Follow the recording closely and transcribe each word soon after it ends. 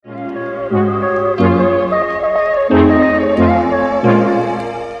Hey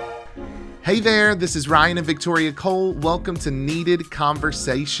there, this is Ryan and Victoria Cole. Welcome to Needed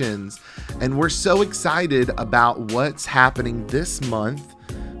Conversations. And we're so excited about what's happening this month.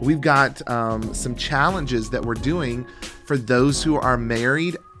 We've got some challenges that we're doing for those who are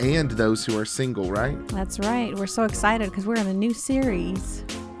married and those who are single, right? That's right. We're so excited because we're in a new series.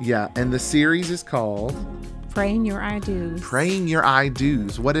 Yeah, and the series is called Praying Your I Do's. Praying Your I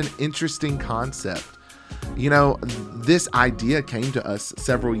Do's. What an interesting concept. You know, this idea came to us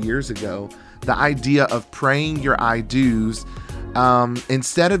several years ago. The idea of praying your I do's,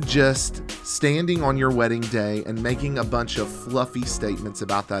 instead of just standing on your wedding day and making a bunch of fluffy statements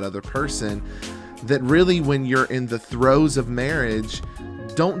about that other person that really, when you're in the throes of marriage,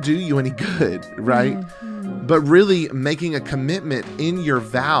 don't do you any good, right? Mm-hmm. But really making a commitment in your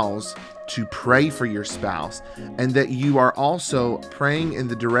vows to pray for your spouse, and that you are also praying in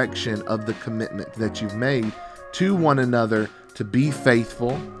the direction of the commitment that you've made to one another to be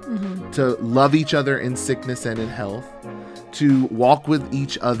faithful, to love each other in sickness and in health, to walk with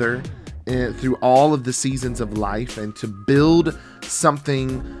each other through all of the seasons of life, and to build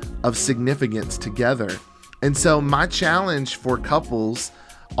something of significance together. And so my challenge for couples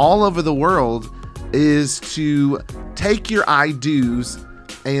all over the world is to take your I do's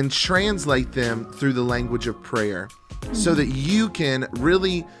and translate them through the language of prayer, so that you can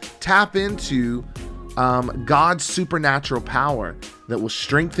really tap into God's supernatural power that will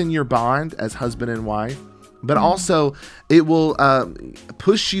strengthen your bond as husband and wife, but also it will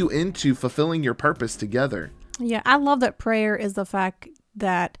push you into fulfilling your purpose together. Yeah, I love that prayer is the fact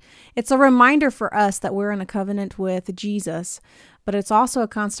that it's a reminder for us that we're in a covenant with Jesus, but it's also a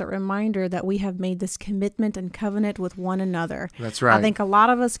constant reminder that we have made this commitment and covenant with one another. That's right. I think a lot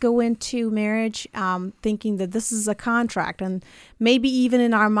of us go into marriage thinking that this is a contract, and maybe even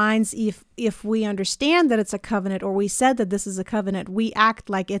in our minds, if we understand that it's a covenant, or we said that this is a covenant, we act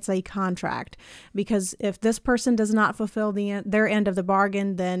like it's a contract, because if this person does not fulfill their end of the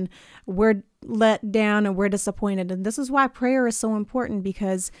bargain, then we're let down and we're disappointed. And this is why prayer is so important,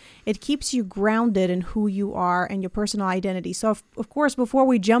 because it keeps you grounded in who you are and your personal identity. So of course, before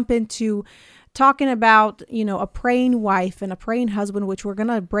we jump into talking about, a praying wife and a praying husband, which we're going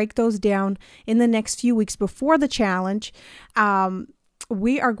to break those down in the next few weeks before the challenge,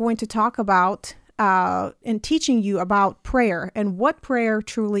 we are going to talk about and teaching you about prayer and what prayer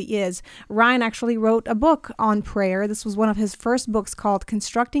truly is. Ryan actually wrote a book on prayer. This was one of his first books, called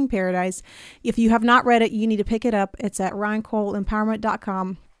Constructing Paradise. If you have not read it, you need to pick it up. It's at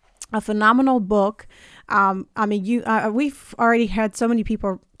ryancoleempowerment.com. A phenomenal book. We've already had so many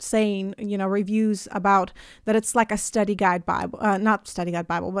people saying, reviews about that it's like a study guide Bible, not study guide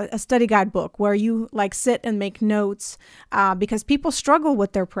Bible, but a study guide book where you sit and make notes, because people struggle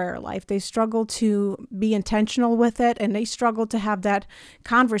with their prayer life. They struggle to be intentional with it, and they struggle to have that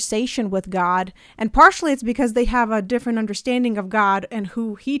conversation with God. And partially it's because they have a different understanding of God and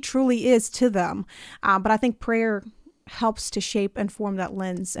who He truly is to them. But I think prayer helps to shape and form that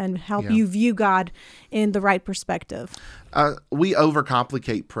lens and help you view God in the right perspective. We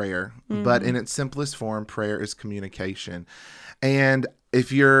overcomplicate prayer, but in its simplest form, prayer is communication. And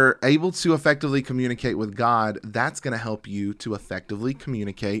if you're able to effectively communicate with God, that's going to help you to effectively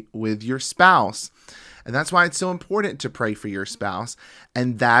communicate with your spouse. And that's why it's so important to pray for your spouse.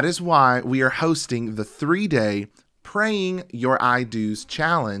 And that is why we are hosting the 3-day Praying Your I Do's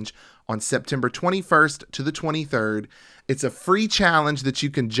challenge on September 21st to the 23rd. It's a free challenge that you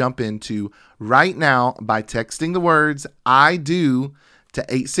can jump into right now by texting the words I do to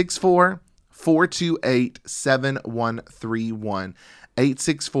 864-428-7131.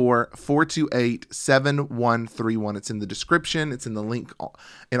 864-428-7131. It's in the description. It's in the link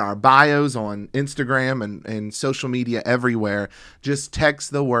in our bios on Instagram and social media everywhere. Just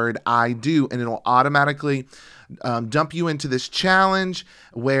text the word I do, and it'll automatically dump you into this challenge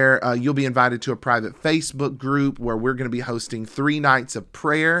where you'll be invited to a private Facebook group where we're going to be hosting 3 nights of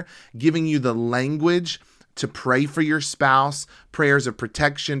prayer, giving you the language to pray for your spouse, prayers of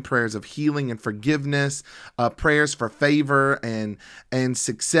protection, prayers of healing and forgiveness, prayers for favor and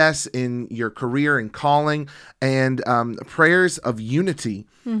success in your career and calling, and prayers of unity.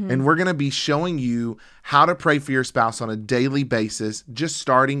 And we're going to be showing you how to pray for your spouse on a daily basis, just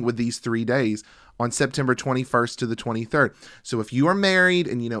starting with these 3 days on September 21st to the 23rd. So if you are married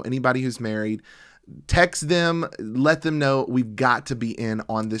and you know anybody who's married, text them, let them know we've got to be in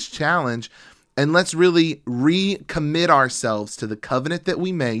on this challenge. And let's really recommit ourselves to the covenant that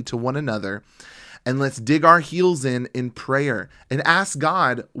we made to one another. and let's dig our heels in prayer and ask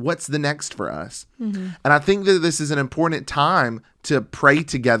God what's the next for us. And I think that this is an important time to pray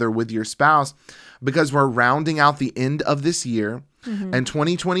together with your spouse because we're rounding out the end of this year. And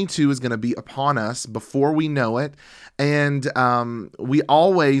 2022 is going to be upon us before we know it. And we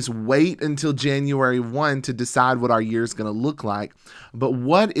always wait until January 1 to decide what our year is going to look like. But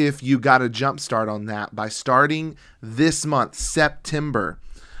what if you got a jump start on that by starting this month, September?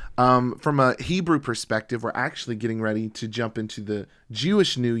 From a Hebrew perspective, we're actually getting ready to jump into the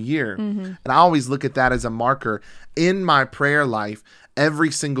Jewish New Year. And I always look at that as a marker in my prayer life.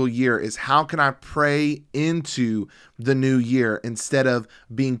 Every single year is how can I pray into the new year instead of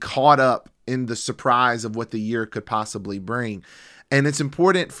being caught up in the surprise of what the year could possibly bring. And it's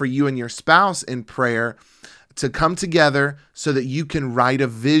important for you and your spouse in prayer to come together so that you can write a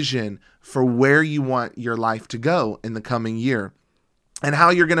vision for where you want your life to go in the coming year and how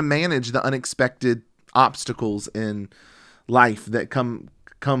you're going to manage the unexpected obstacles in life that come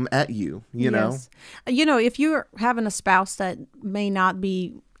at you, you know? If you're having a spouse that may not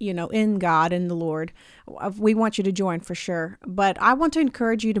be, in God, in the Lord, we want you to join for sure. But I want to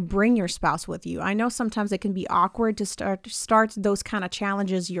encourage you to bring your spouse with you. I know sometimes it can be awkward to start those kind of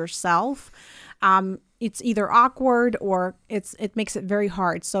challenges yourself. It's either awkward or it makes it very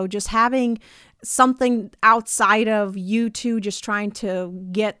hard. So just having something outside of you two just trying to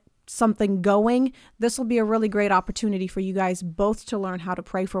get something going, this will be a really great opportunity for you guys both to learn how to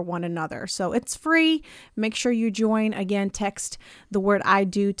pray for one another. So it's free. Make sure you join. Again, text the word I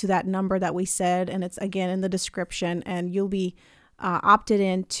do to that number that we said, and it's again in the description, and you'll be opted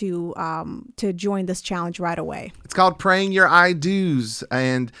in to join this challenge right away. It's called Praying Your I Do's,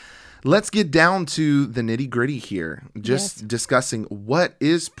 and let's get down to the nitty gritty here, just discussing what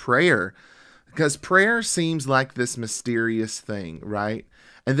is prayer, because prayer seems like this mysterious thing, right?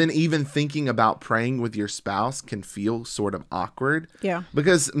 And then even thinking about praying with your spouse can feel sort of awkward. Yeah.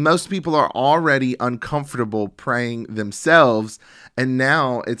 Because most people are already uncomfortable praying themselves. And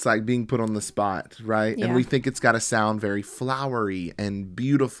now it's like being put on the spot, right? Yeah. And we think it's got to sound very flowery and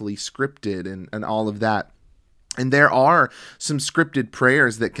beautifully scripted and all of that. And there are some scripted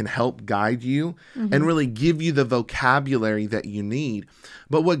prayers that can help guide you and really give you the vocabulary that you need.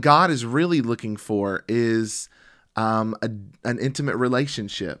 But what God is really looking for is an intimate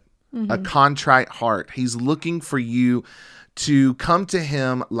relationship, a contrite heart. He's looking for you to come to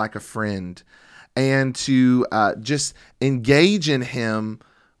him like a friend and to just engage in him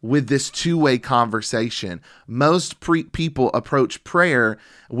with this two-way conversation. Most people approach prayer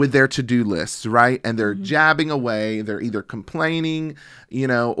with their to-do lists, right? And they're jabbing away. They're either complaining,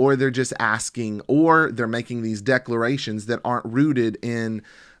 or they're just asking, or they're making these declarations that aren't rooted in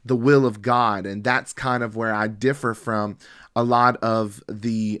the will of God. And that's kind of where I differ from a lot of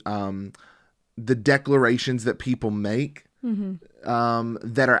the declarations that people make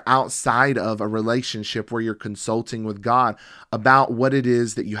that are outside of a relationship where you're consulting with God about what it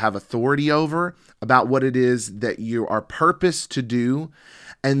is that you have authority over, about what it is that you are purposed to do.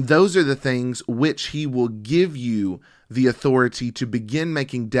 And those are the things which he will give you the authority to begin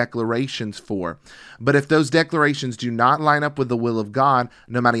making declarations for. But if those declarations do not line up with the will of God,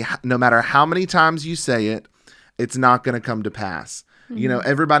 no matter how many times you say it, it's not going to come to pass.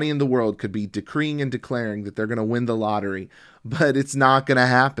 Everybody in the world could be decreeing and declaring that they're going to win the lottery, but it's not going to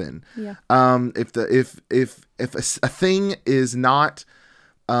happen. Yeah. If a thing is not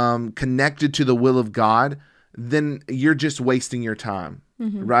connected to the will of God, then you're just wasting your time,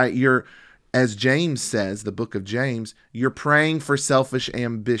 right? As James says, the book of James, you're praying for selfish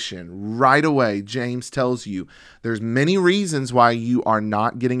ambition. Right away, James tells you there's many reasons why you are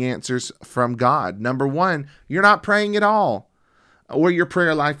not getting answers from God. Number one, you're not praying at all, or your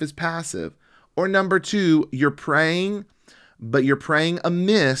prayer life is passive. Or number two, you're praying, but you're praying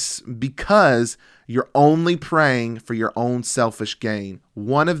amiss because you're only praying for your own selfish gain.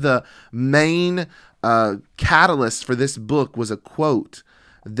 One of the main catalysts for this book was a quote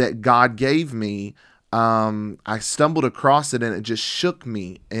that God gave me. I stumbled across it and it just shook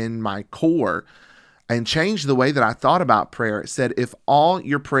me in my core and changed the way that I thought about prayer. It said, if all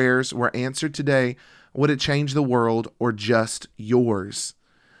your prayers were answered today, would it change the world or just yours?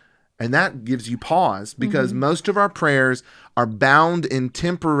 And that gives you pause because most of our prayers are bound in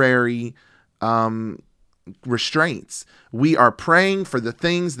temporary restraints. We are praying for the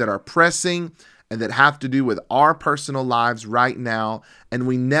things that are pressing and that have to do with our personal lives right now. And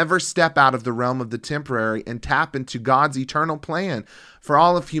we never step out of the realm of the temporary and tap into God's eternal plan for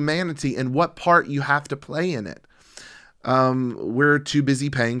all of humanity and what part you have to play in it. We're too busy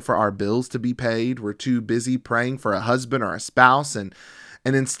paying for our bills to be paid. We're too busy praying for a husband or a spouse.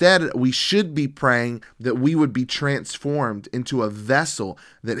 And instead, we should be praying that we would be transformed into a vessel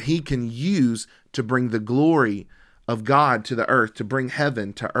that he can use to bring the glory of God to the earth, to bring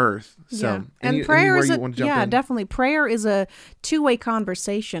heaven to earth. So, and prayer is in? Definitely. Prayer is a two-way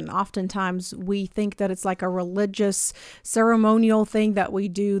conversation. Oftentimes we think that it's like a religious ceremonial thing that we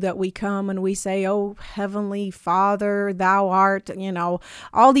do, that we come and we say, "Oh, Heavenly Father, thou art,"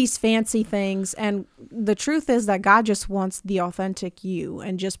 all these fancy things. And the truth is that God just wants the authentic you,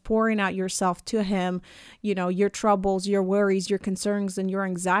 and just pouring out yourself to him, your troubles, your worries, your concerns, and your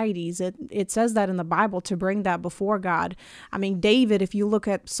anxieties. It says that in the Bible, to bring that before God. I mean, David, if you look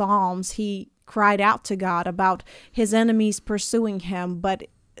at Psalms, he cried out to God about his enemies pursuing him, but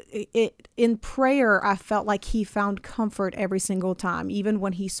in prayer, I felt like he found comfort every single time. Even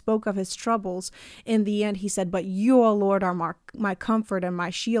when he spoke of his troubles, in the end, he said, "But you, O Lord, are my comfort and my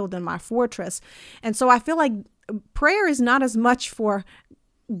shield and my fortress." And so I feel like prayer is not as much for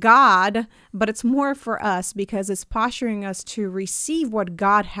God, but it's more for us, because it's posturing us to receive what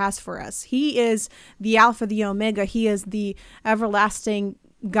God has for us. He is the Alpha, the Omega. He is the everlasting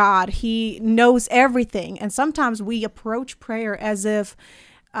God. He knows everything. And sometimes we approach prayer as if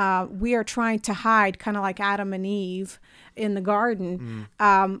we are trying to hide, kind of like Adam and Eve in the garden,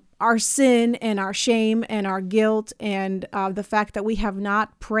 our sin and our shame and our guilt, and the fact that we have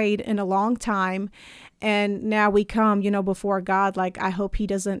not prayed in a long time. And now we come, before God, like, I hope he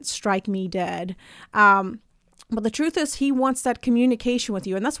doesn't strike me dead. But the truth is, he wants that communication with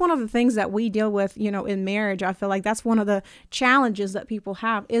you. And that's one of the things that we deal with, in marriage. I feel like that's one of the challenges that people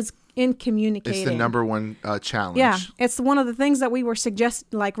have, is in communicating. It's the number one challenge. Yeah, it's one of the things that we were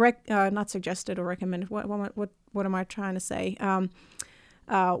not suggested or recommended. What am I trying to say?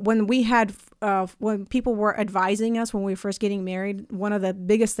 When people were advising us when we were first getting married, one of the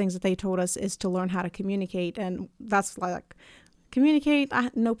biggest things that they told us is to learn how to communicate. And that's like, communicate,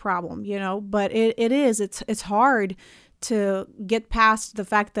 no problem, but it's hard to get past the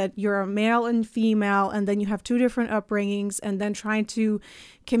fact that you're a male and female, and then you have two different upbringings, and then trying to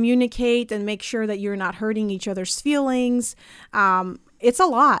communicate and make sure that you're not hurting each other's feelings. It's a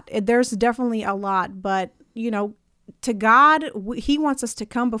lot. There's definitely a lot, but to God, he wants us to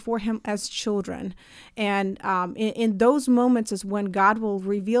come before him as children. And in those moments is when God will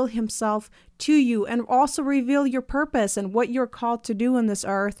reveal himself to you, and also reveal your purpose and what you're called to do in this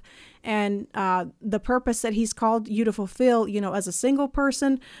earth, and the purpose that he's called you to fulfill, as a single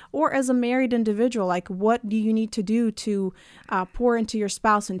person or as a married individual. Like, what do you need to do to pour into your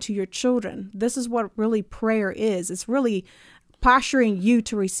spouse and to your children? This is what really prayer is. It's really posturing you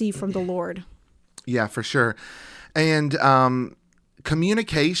to receive from the Lord. Yeah, for sure. And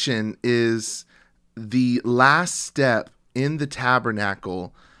communication is the last step in the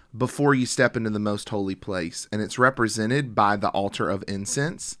tabernacle before you step into the most holy place. And it's represented by the altar of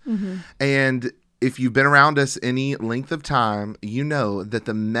incense. Mm-hmm. And if you've been around us any length of time, you know that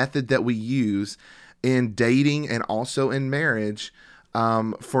the method that we use in dating and also in marriage,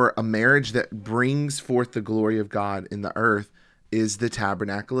 for a marriage that brings forth the glory of God in the earth, is the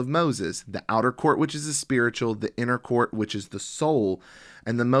tabernacle of Moses, the outer court, which is the spiritual, the inner court, which is the soul,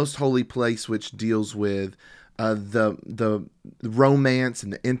 and the most holy place, which deals with the romance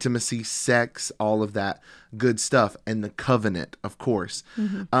and the intimacy, sex, all of that good stuff, and the covenant, of course.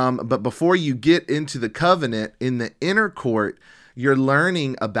 Mm-hmm. But before you get into the covenant, in the inner court, you're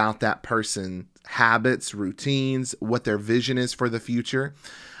learning about that person's habits, routines, what their vision is for the future.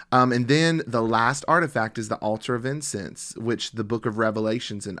 And then the last artifact is the altar of incense, which the book of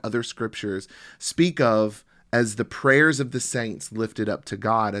Revelations and other scriptures speak of as the prayers of the saints lifted up to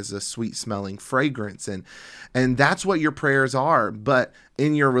God as a sweet smelling fragrance. And that's what your prayers are. But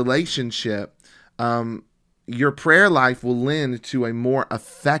in your relationship, your prayer life will lend to a more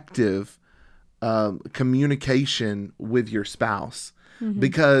effective communication with your spouse. Mm-hmm.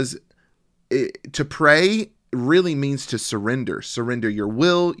 Because to pray really means to surrender your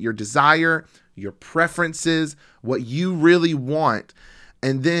will, your desire, your preferences, what you really want.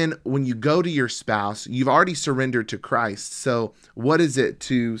 And then when you go to your spouse, you've already surrendered to Christ. So what is it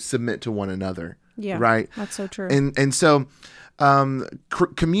to submit to one another? Yeah, right. That's so true. And so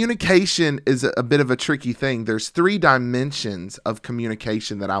communication is a bit of a tricky thing. There's 3 dimensions of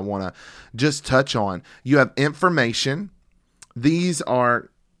communication that I want to just touch on. You have information. These are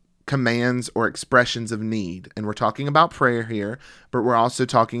commands or expressions of need. And we're talking about prayer here, but we're also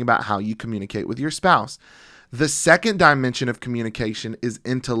talking about how you communicate with your spouse. The second dimension of communication is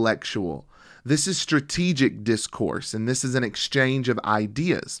intellectual. This is strategic discourse, and this is an exchange of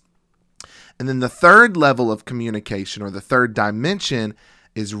ideas. And then the third level of communication, or the third dimension,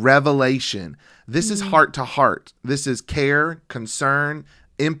 is revelation. This is heart to heart. This is care, concern,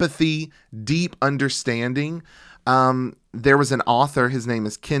 empathy, deep understanding. There was an author, his name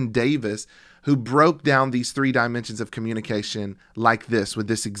is Ken Davis, who broke down these 3 dimensions of communication like this with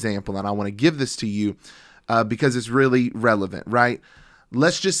this example. And I want to give this to you because it's really relevant, right?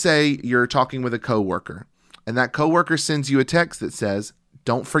 Let's just say you're talking with a coworker, and that coworker sends you a text that says,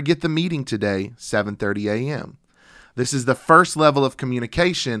 "Don't forget the meeting today, 7:30 a.m." This is the first level of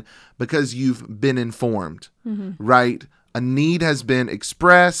communication because you've been informed, right? A need has been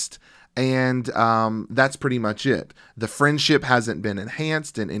expressed, and that's pretty much it. The friendship hasn't been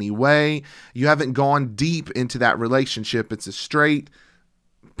enhanced in any way. You haven't gone deep into that relationship. It's a straight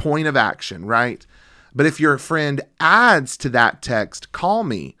point of action, right? But if your friend adds to that text, "Call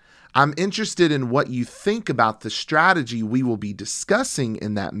me. I'm interested in what you think about the strategy we will be discussing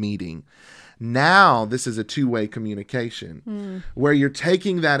in that meeting." Now, this is a two-way communication where you're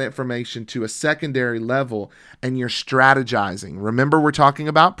taking that information to a secondary level and you're strategizing. Remember, we're talking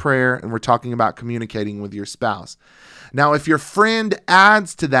about prayer and we're talking about communicating with your spouse. Now, if your friend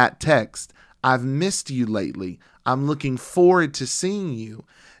adds to that text, "I've missed you lately. I'm looking forward to seeing you."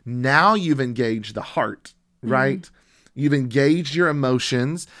 Now you've engaged the heart, right? You've engaged your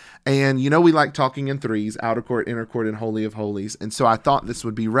emotions. And we like talking in threes: outer court, inner court, and holy of holies. And so I thought this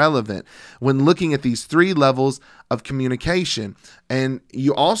would be relevant when looking at these 3 levels of communication. And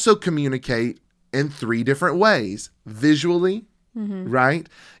you also communicate in 3 different ways: visually, right?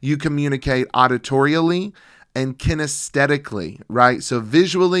 You communicate auditorially and kinesthetically, right? So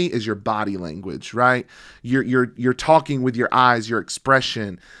visually is your body language, right? You're talking with your eyes, your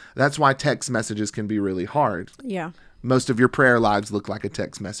expression. That's why text messages can be really hard. Yeah. Most of your prayer lives look like a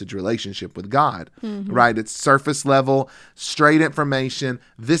text message relationship with God, right? It's surface level, straight information.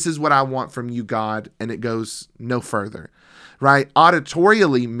 This is what I want from you, God, and it goes no further, right?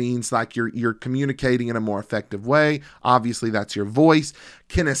 Auditorially means like you're communicating in a more effective way. Obviously, that's your voice.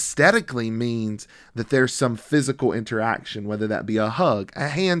 Kinesthetically means that there's some physical interaction, whether that be a hug, a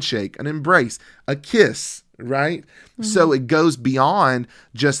handshake, an embrace, a kiss, right? So it goes beyond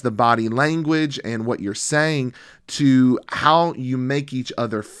just the body language and what you're saying to how you make each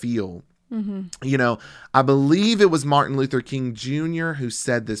other feel. I believe it was Martin Luther King Jr. who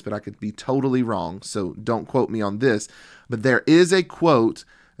said this, but I could be totally wrong, so don't quote me on this. But there is a quote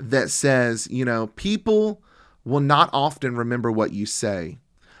that says, people will not often remember what you say,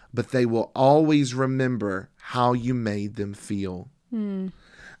 but they will always remember how you made them feel.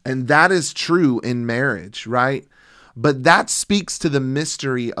 And that is true in marriage, right? But that speaks to the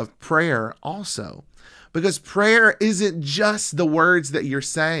mystery of prayer also. Because prayer isn't just the words that you're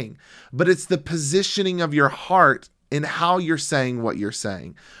saying, but it's the positioning of your heart in how you're saying what you're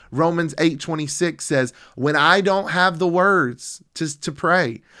saying. Romans 8:26 says, "When I don't have the words to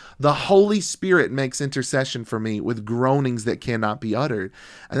pray, the Holy Spirit makes intercession for me with groanings that cannot be uttered."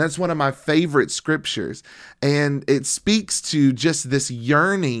 And that's one of my favorite scriptures. And it speaks to just this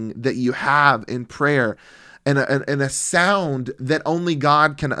yearning that you have in prayer and a sound that only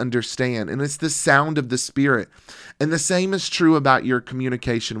God can understand. And it's the sound of the Spirit. And the same is true about your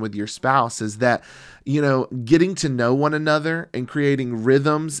communication with your spouse, is that, getting to know one another and creating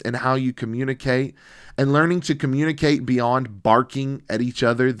rhythms in how you communicate and learning to communicate beyond barking at each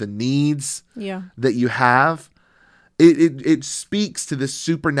other, the needs that you have. It speaks to this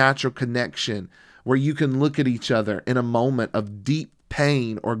supernatural connection where you can look at each other in a moment of deep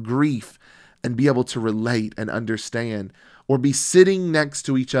pain or grief and be able to relate and understand, or be sitting next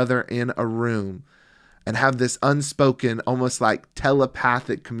to each other in a room and have this unspoken, almost like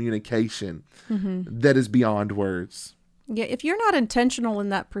telepathic communication that is beyond words. Yeah, if you're not intentional in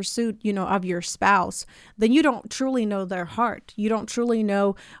that pursuit, of your spouse, then you don't truly know their heart. You don't truly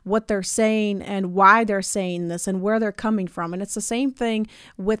know what they're saying and why they're saying this and where they're coming from. And it's the same thing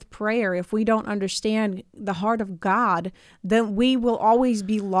with prayer. If we don't understand the heart of God, then we will always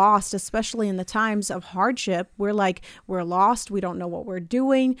be lost, especially in the times of hardship. We're lost. We don't know what we're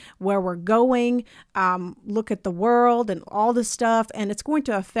doing, where we're going, look at the world and all this stuff, and it's going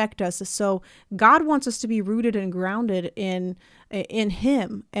to affect us. So God wants us to be rooted and grounded in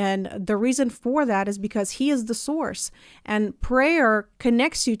Him. And the reason for that is because He is the source, and prayer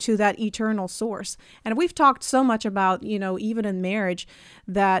connects you to that eternal source. And we've talked so much about, even in marriage,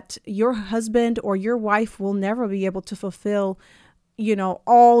 that your husband or your wife will never be able to fulfill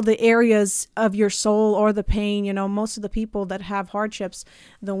all the areas of your soul or the pain. Most of the people that have hardships,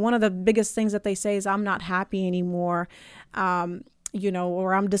 one of the biggest things that they say is, "I'm not happy anymore."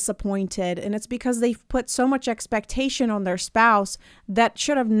 or I'm disappointed. And it's because they've put so much expectation on their spouse that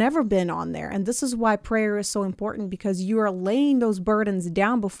should have never been on there. And this is why prayer is so important, because you are laying those burdens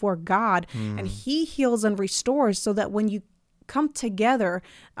down before God, and He heals and restores, so that when you come together,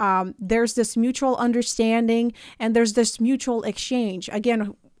 there's this mutual understanding and there's this mutual exchange.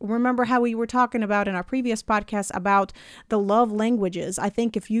 Again, remember how we were talking about in our previous podcast about the love languages. I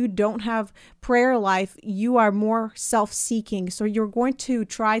think if you don't have prayer life, you are more self-seeking. So you're going to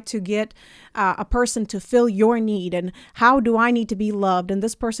try to get a person to fill your need. And how do I need to be loved? And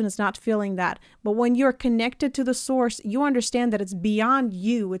this person is not feeling that. But when you're connected to the source, you understand that it's beyond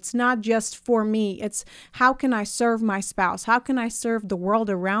you. It's not just for me. It's how can I serve my spouse? How can I serve the world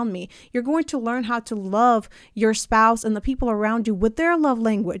around me? You're going to learn how to love your spouse and the people around you with their love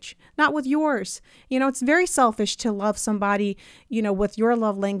language, not with yours. It's very selfish to love somebody, with your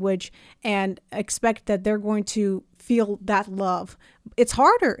love language and expect that they're going to feel that love. It's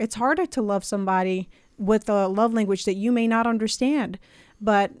harder. It's harder to love somebody with a love language that you may not understand.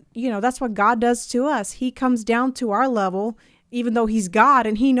 But, that's what God does to us. He comes down to our level, even though He's God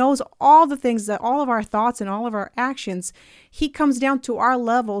and He knows all the things, that all of our thoughts and all of our actions. He comes down to our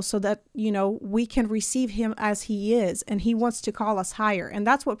level so that, we can receive Him as He is. And He wants to call us higher. And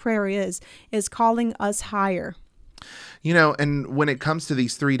that's what prayer is calling us higher. And when it comes to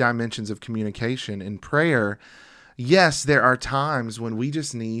these 3 dimensions of communication in prayer, yes, there are times when we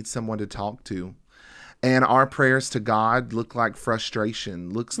just need someone to talk to. And our prayers to God look like frustration,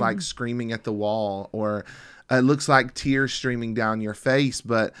 looks like screaming at the wall, or it looks like tears streaming down your face.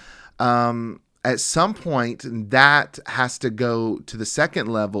 But at some point, that has to go to the second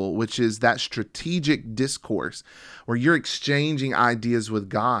level, which is that strategic discourse where you're exchanging ideas with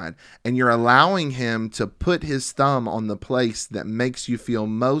God and you're allowing Him to put His thumb on the place that makes you feel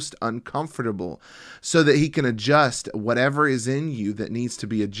most uncomfortable so that He can adjust whatever is in you that needs to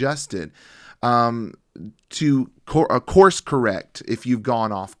be adjusted. To course correct if you've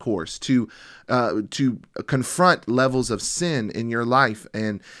gone off course, to confront levels of sin in your life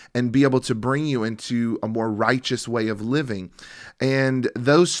and be able to bring you into a more righteous way of living. And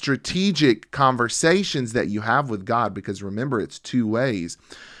those strategic conversations that you have with God, because remember, it's 2 ways.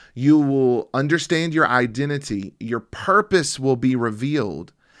 You will understand your identity, your purpose will be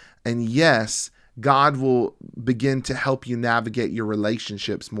revealed, and yes, God will begin to help you navigate your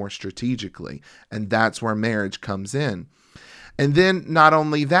relationships more strategically. And that's where marriage comes in. And then not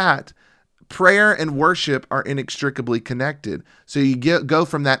only that, prayer and worship are inextricably connected. So you go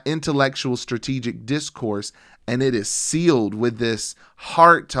from that intellectual strategic discourse, and it is sealed with this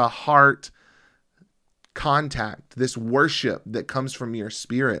heart-to-heart contact, this worship that comes from your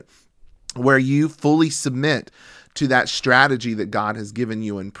spirit, where you fully submit to that strategy that God has given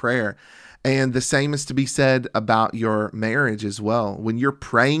you in prayer. And the same is to be said about your marriage as well. When you're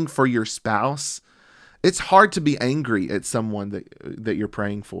praying for your spouse, it's hard to be angry at someone that you're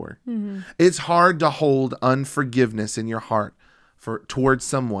praying for. Mm-hmm. It's hard to hold unforgiveness in your heart towards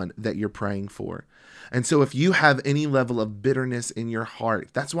someone that you're praying for. And so if you have any level of bitterness in your heart,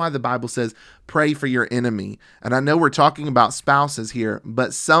 that's why the Bible says, pray for your enemy. And I know we're talking about spouses here,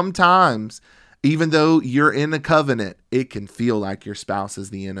 but sometimes, even though you're in a covenant, it can feel like your spouse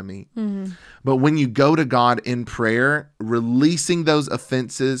is the enemy. Mm-hmm. But when you go to God in prayer, releasing those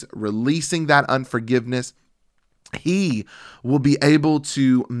offenses, releasing that unforgiveness, He will be able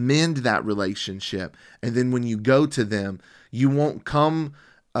to mend that relationship. And then when you go to them, you won't come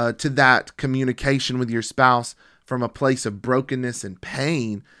to that communication with your spouse from a place of brokenness and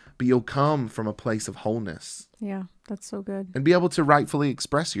pain, but you'll come from a place of wholeness. Yeah, that's so good. And be able to rightfully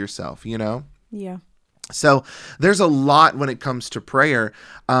express yourself, Yeah. So there's a lot when it comes to prayer,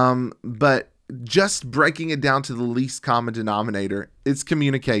 but just breaking it down to the least common denominator, it's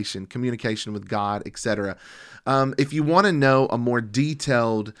communication with God, etc. If you want to know a more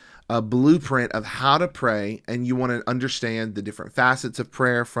detailed blueprint of how to pray, and you want to understand the different facets of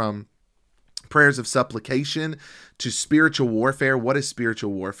prayer, from prayers of supplication to spiritual warfare. What is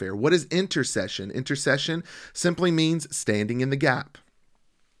spiritual warfare? What is intercession? Intercession simply means standing in the gap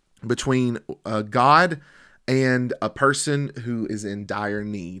between God and a person who is in dire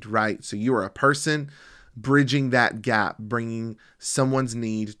need, right? So you are a person bridging that gap, bringing someone's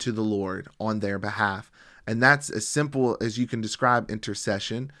need to the Lord on their behalf. And that's as simple as you can describe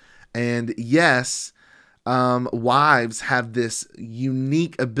intercession. And yes, wives have this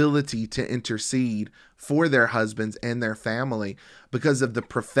unique ability to intercede for their husbands and their family because of the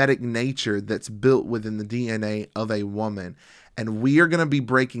prophetic nature that's built within the DNA of a woman. And we are going to be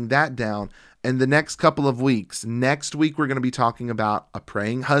breaking that down in the next couple of weeks. Next week, we're going to be talking about a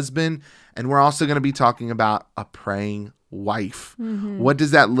praying husband, and we're also going to be talking about a praying wife. What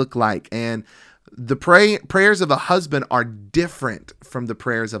does that look like? And the prayers of a husband are different from the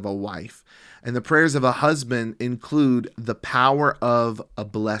prayers of a wife. And the prayers of a husband include the power of a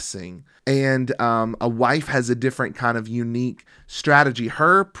blessing. And a wife has a different kind of unique strategy.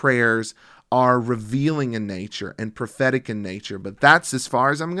 Her prayers are revealing in nature and prophetic in nature. But that's as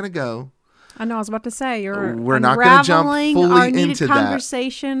far as I'm going to go. I know. I was about to say we're not going to jump fully our needed into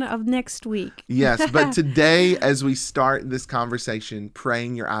conversation of next week. Yes, but today, as we start this conversation,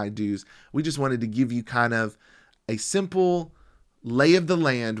 praying your I do's, we just wanted to give you kind of a simple lay of the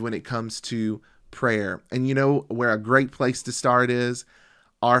land when it comes to prayer. And you know where a great place to start is?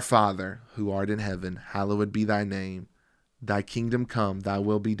 Our Father, who art in heaven, hallowed be thy name. Thy kingdom come, thy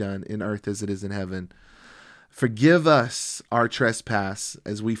will be done in earth as it is in heaven. Forgive us our trespass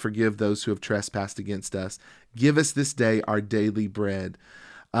as we forgive those who have trespassed against us. Give us this day our daily bread.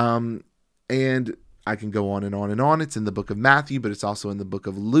 And I can go on and on and on. It's in the book of Matthew, but it's also in the book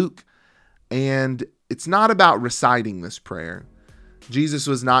of Luke. And it's not about reciting this prayer. Jesus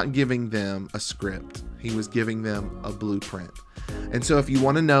was not giving them a script. He was giving them a blueprint. And so if you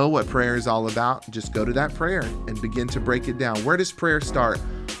want to know what prayer is all about, just go to that prayer and begin to break it down. Where does prayer start?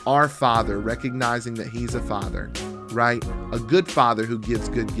 Our Father, recognizing that He's a father, right? A good father who gives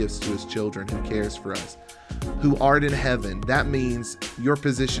good gifts to his children, who cares for us. Who art in heaven. That means your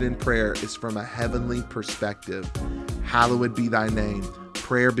position in prayer is from a heavenly perspective. Hallowed be thy name.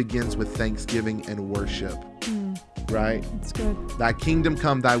 Prayer begins with thanksgiving and worship. Right? That's good. Thy kingdom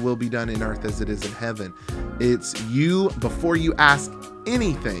come, thy will be done in earth as it is in heaven. It's you, before you ask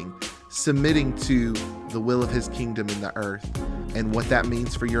anything, submitting to the will of his kingdom in the earth and what that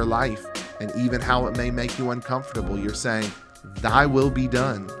means for your life and even how it may make you uncomfortable. You're saying, thy will be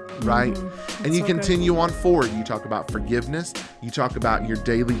done, right? And you continue on forward. You talk about forgiveness. You talk about your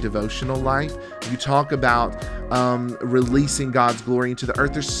daily devotional life. You talk about releasing God's glory into the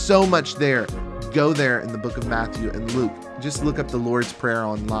earth. There's so much there. Go there in the book of Matthew and Luke. Just look up the Lord's Prayer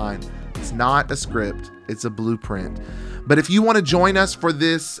online. It's not a script. It's a blueprint. But if you want to join us for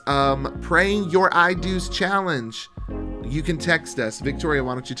this Praying Your I Do's challenge, you can text us. Victoria,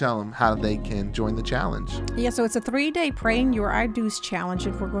 why don't you tell them how they can join the challenge? Yeah, so it's a 3-day Praying Your I Do's challenge,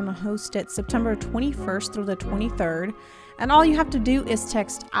 and we're going to host it September 21st through the 23rd. And all you have to do is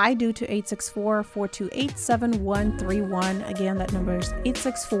text I do to 864-428-7131. Again, that number is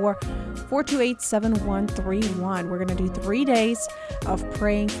 864-428-7131. We're going to do 3 days of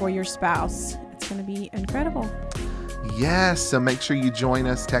praying for your spouse. It's going to be incredible. Yes, so make sure you join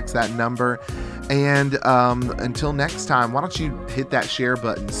us. Text that number. And until next time, why don't you hit that share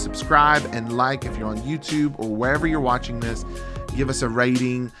button, subscribe and like if you're on YouTube or wherever you're watching this. Give us a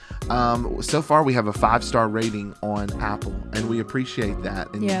rating. So far, we have a 5-star rating on Apple, and we appreciate that.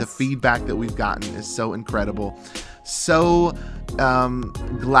 And the feedback that we've gotten is so incredible. So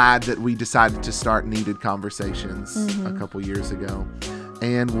glad that we decided to start Needed Conversations a couple years ago.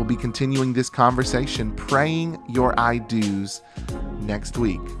 And we'll be continuing this conversation, praying your I do's, next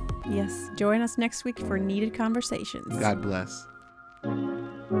week. Yes. Join us next week for Needed Conversations. God bless.